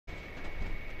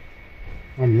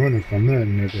I'm running from that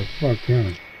nigga. Fuck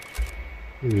him.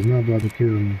 He was not about to kill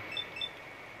me.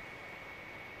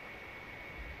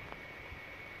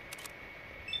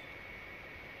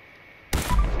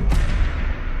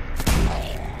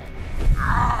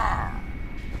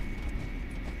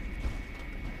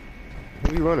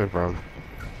 Who you running from?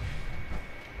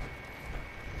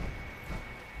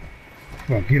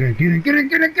 Fuck, get in, get in, get in,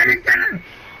 get in, get in, get in!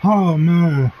 Oh,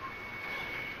 man.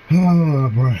 Oh,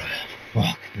 bro.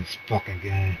 Fuck this fucking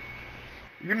game.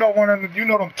 You know you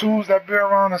know them tools that be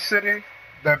around the city?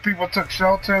 That people took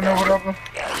shelter in or whatever?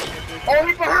 Oh,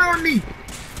 he behind me!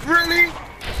 Really?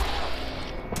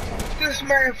 This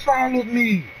man followed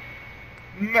me!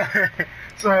 Man,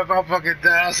 sorry if I fucking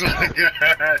die, I swear to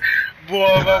God. Boy,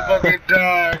 if I fucking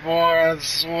die, boy, I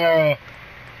swear.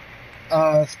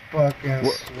 I fucking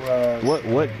swear.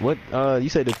 What, you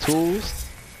say the tools?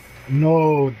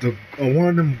 No, one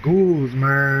of them ghouls,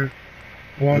 man.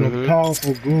 One of them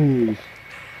powerful ghouls.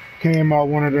 Came out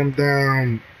one of them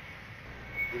damn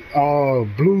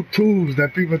blue tubes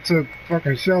that people took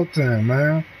fucking shelter in,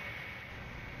 man.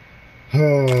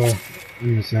 Let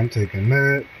me see, I'm taking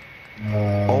that.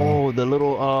 Oh, the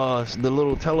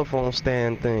little telephone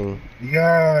stand thing.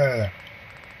 Yeah.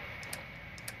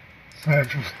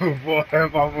 Boy, if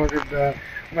I fucking die.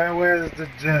 Man, where's the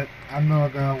jet? I know I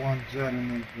got one jet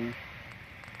in this bitch.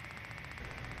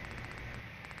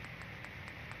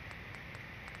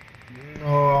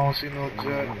 No, I don't see no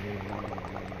jet.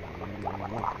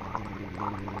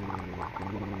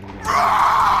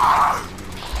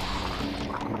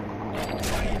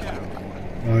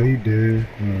 Oh, he did.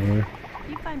 Alright.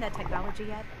 You find that technology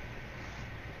yet?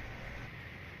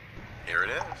 Here it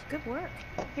is. Good work.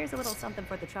 Here's a little something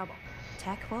for the trouble.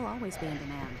 Tech will always be in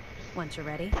demand. Once you're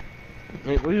ready.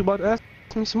 Hey, what you about to ask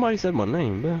me? Somebody said my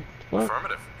name, man. What?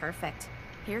 Affirmative. Perfect.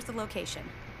 Here's the location.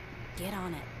 Get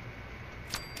on it.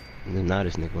 And then now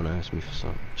this nigga wanna ask me for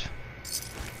something.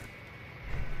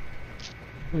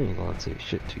 I ain't gonna say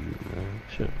shit to you, man.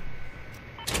 Shit.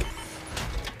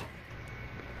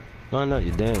 Find out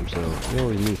your damn self. You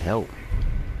always need help.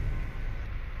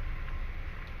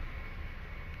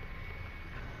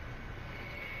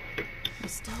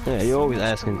 Yeah, you're always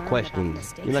asking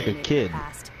questions. You're like a kid.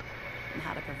 And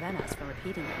how to prevent us from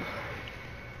repeating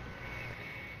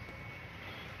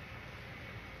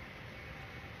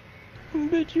them.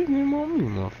 Bitch, you name on me,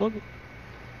 motherfucker.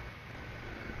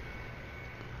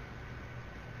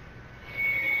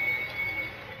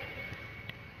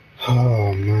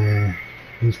 Oh man,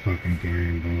 this fucking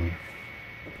game, boy.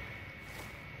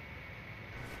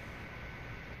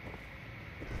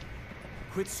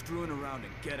 Quit screwing around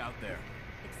and get out there.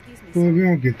 Excuse me, Boy, we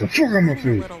don't get the fuck out of my a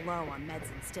face. little low on meds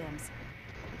and stims.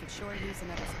 We could sure use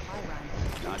another supply run.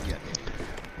 Not yet.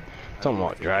 Talking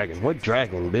about dragon. What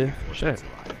dragon, bitch? Shit.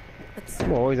 But sir,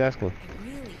 I'm always asking. I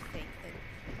really think that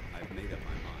I've made up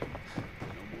my mind. No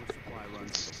more supply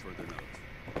runs for further notes.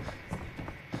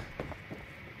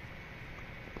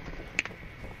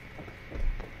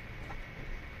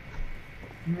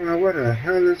 Man, where the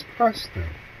hell is Preston?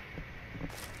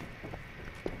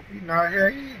 He's not here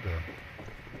either.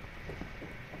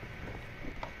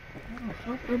 Where the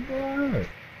fuck the boy at?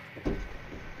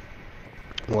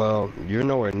 Well, you're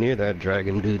nowhere near that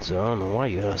dragon, dude, so I don't know why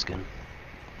you're asking.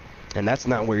 And that's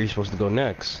not where you're supposed to go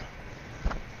next.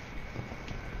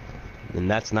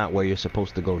 And that's not where you're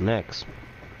supposed to go next. I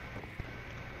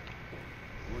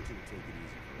want you to take it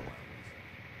easy for a while,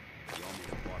 Reese. We all need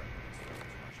water when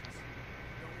this starts rushes.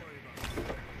 Don't worry about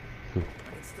it. I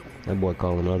can still That boy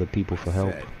calling other people for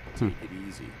help. Take it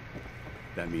easy.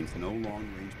 That means no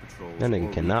long-range patrols. That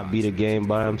nigga cannot beat a game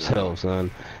by himself, son.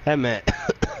 That man...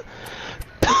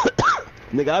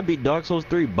 Nigga, I beat Dark Souls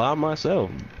 3 by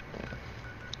myself.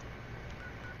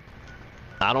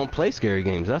 I don't play scary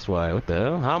games, that's why. What the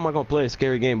hell? How am I gonna play a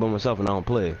scary game by myself and I don't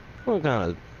play? What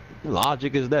kind of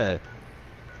logic is that?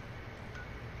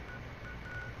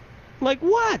 Like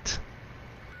what?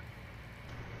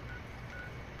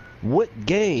 What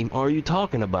game are you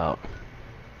talking about?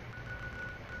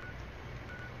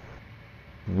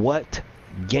 What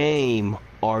game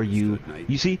are you?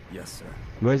 You see? Yes, sir.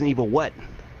 Resident Evil what?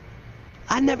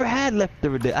 I never had Left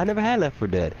 4 Dead. I never had Left 4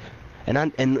 Dead.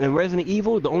 And Resident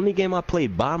Evil, the only game I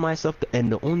played by myself,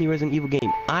 and the only Resident Evil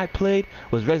game I played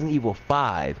was Resident Evil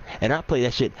 5. And I played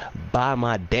that shit by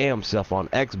my damn self on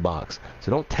Xbox.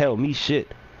 So don't tell me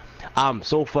shit. I'm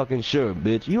so fucking sure,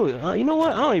 bitch. You know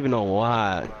what? I don't even know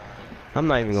why. I'm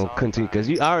not even gonna continue, cause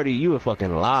you a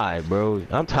fucking lie, bro.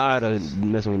 I'm tired of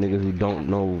messing with niggas who don't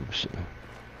know shit.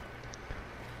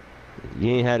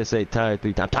 You ain't had to say tired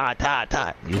 3 times.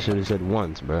 Tired. You should have said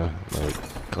once, bro.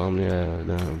 Like, calm down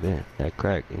a bit. That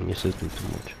crack in your system too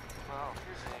much.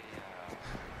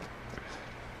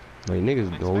 Well, here's Like,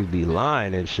 niggas always be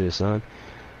lying and shit, son.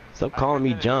 Stop calling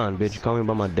me John, bitch. You call me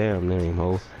by my damn name,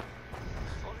 ho.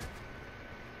 soldier?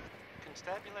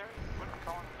 Constabulary? What are we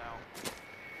calling them now?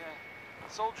 Yeah,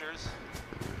 soldiers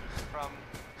from...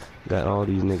 Got all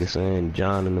these niggas saying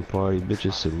John in the party. Bitch,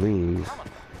 it's Celine.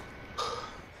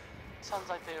 Sounds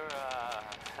like they were,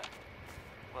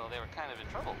 well, they were kind of in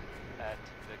trouble at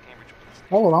the Cambridge police station.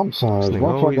 That's what I'm saying. This One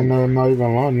nigga fucking always- name not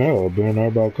even Lionel, being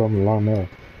everybody calling Lionel.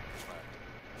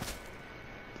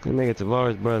 Them nigga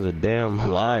Tavares brothers are damn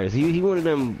liars. He one of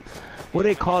them, what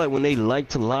they call it when they like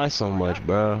to lie so much,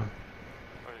 bro? Or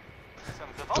some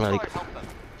developers Like- help them, is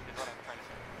what I'm trying to say.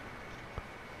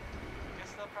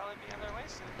 Guess they'll probably be on their way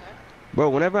soon, man. Bro,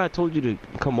 whenever I told you to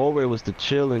come over, it was to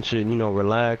chill and shit, you know,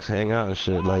 relax, hang out and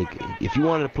shit. Like, if you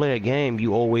wanted to play a game,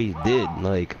 you always did.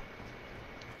 Like,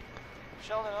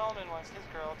 Sheldon Ellman wants his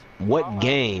girl to... what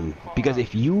game? Because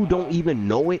if you don't even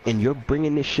know it and you're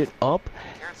bringing this shit up,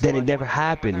 then it never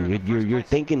happened. You're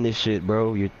thinking this shit,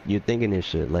 bro. You're thinking this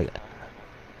shit. Like,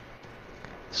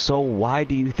 so why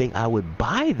do you think I would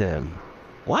buy them?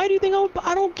 Why do you think I would?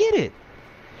 I don't get it.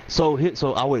 So this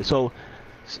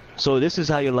is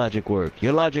how your logic works.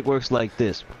 Your logic works like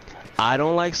this. I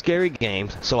don't like scary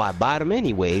games, so I buy them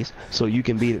anyways, so you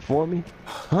can beat it for me?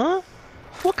 Huh?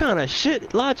 What kind of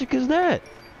shit logic is that?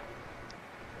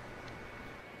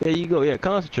 There you go. Yeah,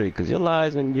 concentrate, because your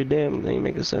lies and your damn, they ain't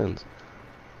making sense.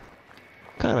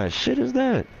 What kind of shit is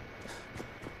that?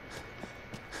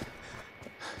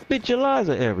 Bitch, your lies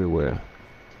are everywhere.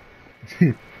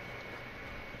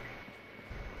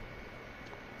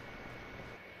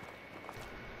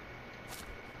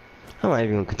 I'm not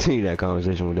even gonna continue that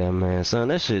conversation with that man, son.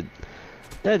 That shit,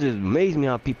 that just amazed me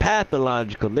how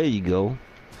pathological. There you go.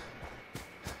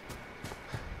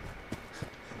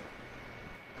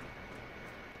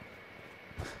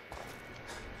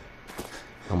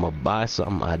 I'm gonna buy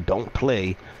something I don't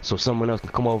play so someone else can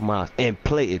come over my house and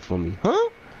play it for me, huh?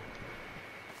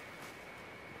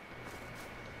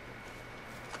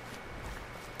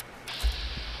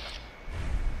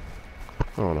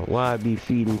 I don't know why I be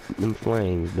feeding them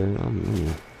flames,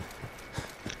 man.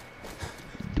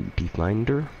 Duty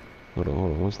finder? Hold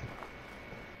on, what's the...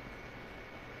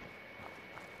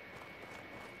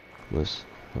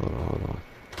 hold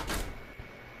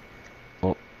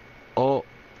on. Oh,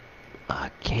 I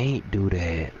can't do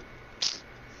that.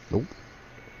 Nope.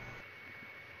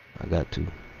 I got to.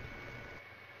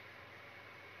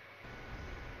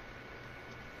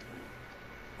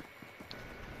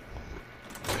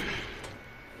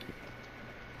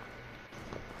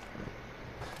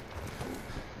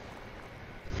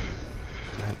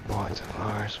 That boy's a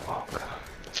Lars Walker.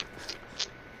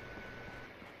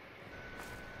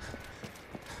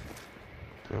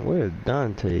 Where's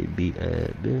Dante beat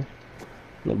at, bitch?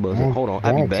 Hold on,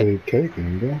 I'll be back. Dante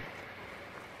caking, bro.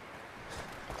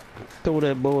 Throw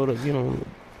that board up, you know.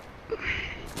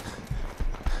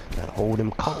 Gotta hold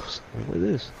them coughs. Look at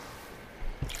this.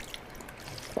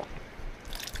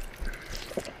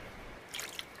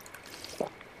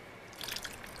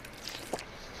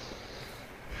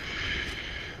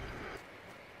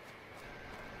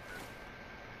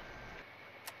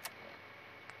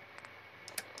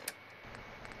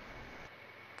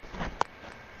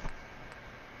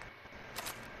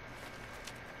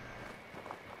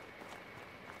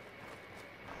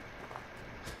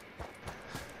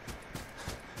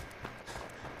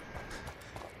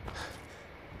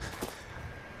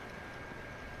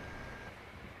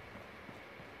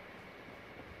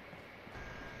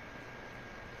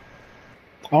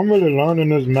 I'm really learning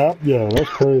this map. Yeah, that's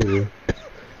crazy.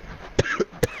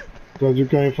 Cause you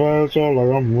can't fast travel.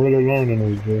 Like I'm really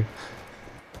learning this, bro.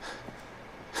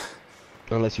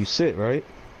 Unless you sit, right?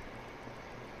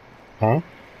 Huh?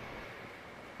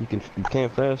 You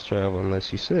can't fast travel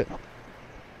unless you sit.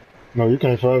 No, you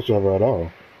can't fast travel at all.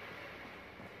 What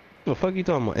the fuck you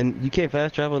talking about? And you can't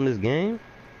fast travel in this game?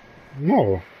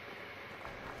 No.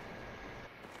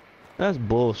 That's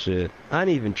bullshit. I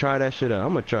didn't even try that shit out. I'm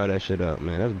gonna try that shit out,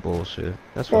 man. That's bullshit.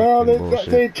 That's Well, fucking bullshit.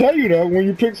 they tell you that when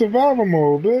you pick survival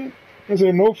mode, bitch. They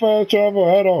say no fast travel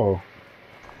at all.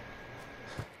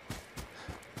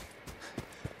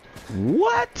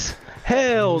 What?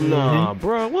 Hell nah,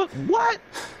 bro. What?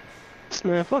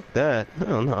 Man, fuck that.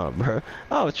 Hell nah, bro.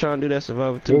 I was trying to do that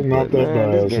survival too. It's not but, that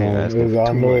man, bad, this game son. asking I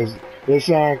too know much. it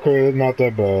sounds crazy. It's not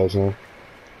that bad, son.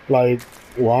 Like,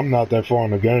 well, I'm not that far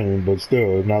in the game, but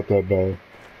still, it's not that bad.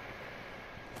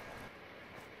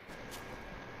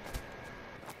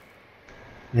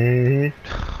 They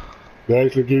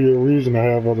actually give you a reason to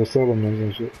have other settlements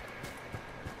and shit.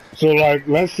 So, like,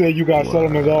 let's say you got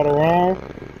settlements all around.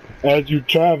 As you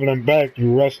traveling back,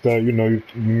 you rest there. You know, you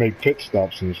make pit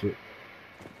stops and shit.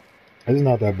 It's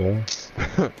not that bad.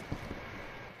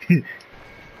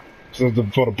 So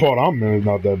for the part I'm in, it's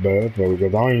not that bad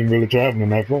because I ain't really traveling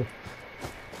that far.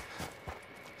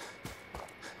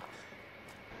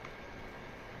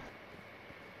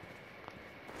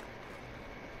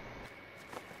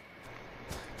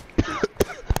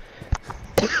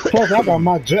 Plus, I got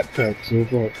my jetpack, so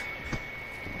fuck.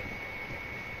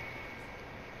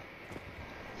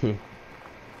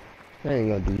 I ain't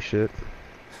gonna do shit.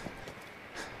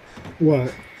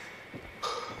 What?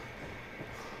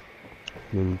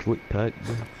 Jetpack,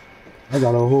 bro. I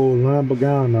got a whole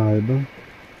Lamborghini out here, bro.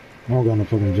 I don't got no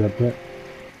fucking jetpack.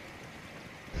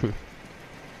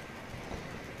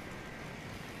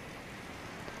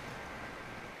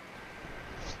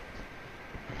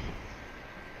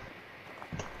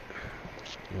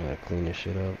 I gotta clean this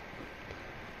shit up.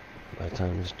 By the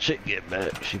time this chick get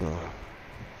back, she gonna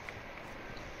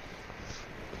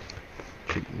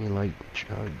treat me like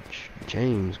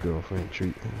James' girlfriend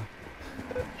treat me.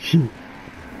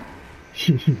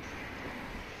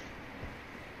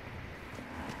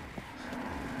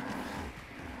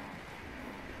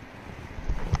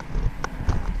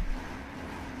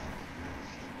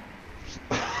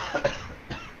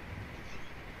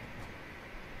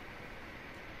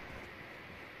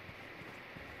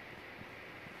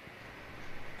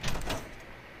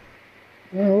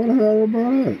 Yeah, what the hell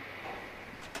about that?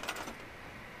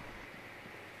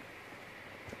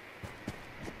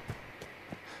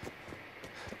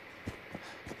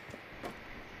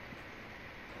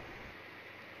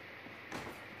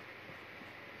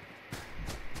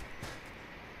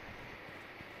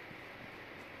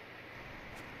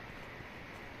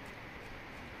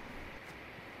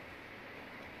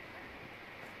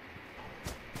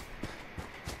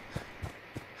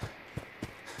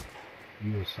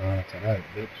 You assigned to that,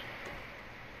 bitch.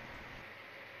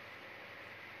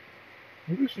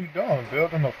 What is she doing?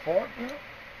 Building a fort, man?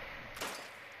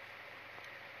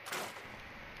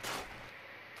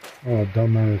 Oh,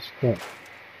 dumbass stuff.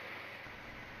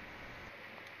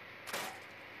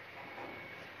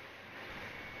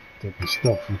 Taking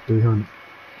stuff from 300.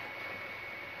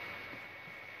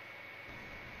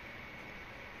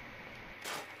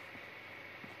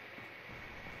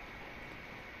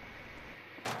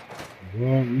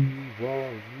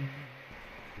 Worry.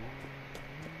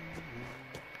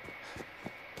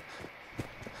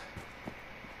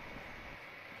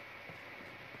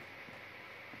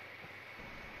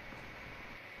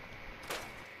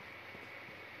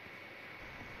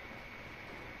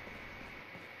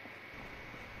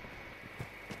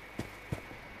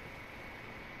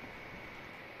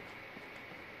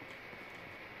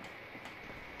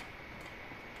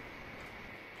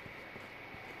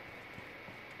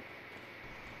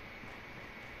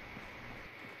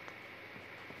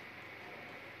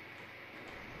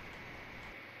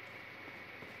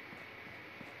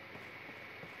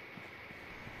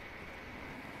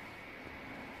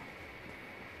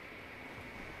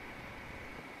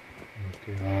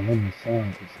 Okay, let me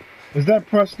sign this. Is that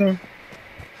Preston?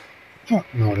 Fuck,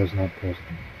 no, that's not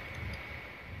Preston.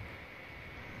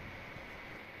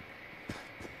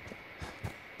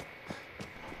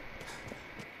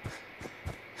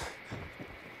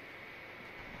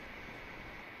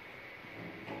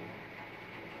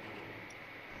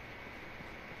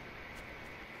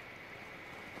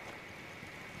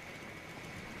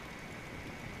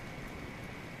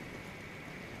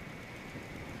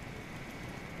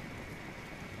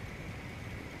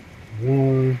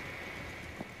 One.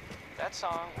 That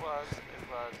song was,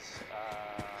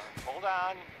 Hold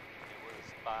On. It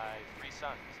was by Three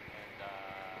Sons.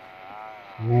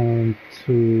 And, 1,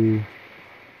 2.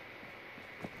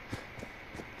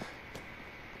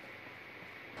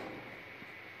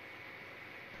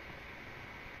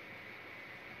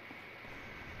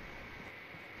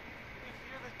 if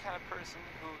you're the kind of person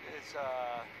who is,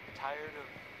 tired of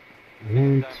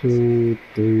 1, 2,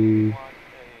 3. want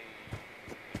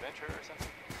a adventure or something,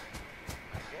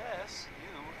 I guess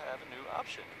you have a new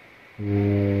option.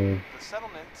 The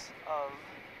settlement of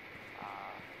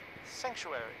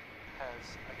Sanctuary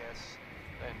has, I guess,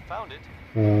 been founded.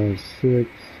 6. There.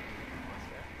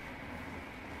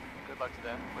 Good luck to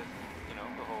them with, you know,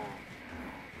 the whole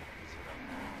sort of.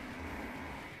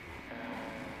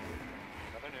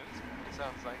 In other news, it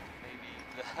sounds like maybe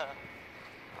the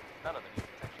not other news,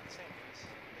 it's actually the same news.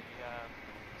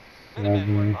 The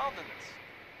Minutemen were involved in this.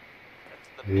 That's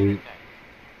the Minutemen.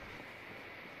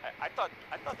 I thought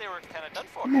thought they were kind of done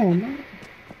for. Come on, man.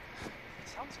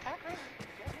 Sounds kind of crazy.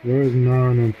 Where's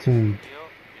 9 and 10? You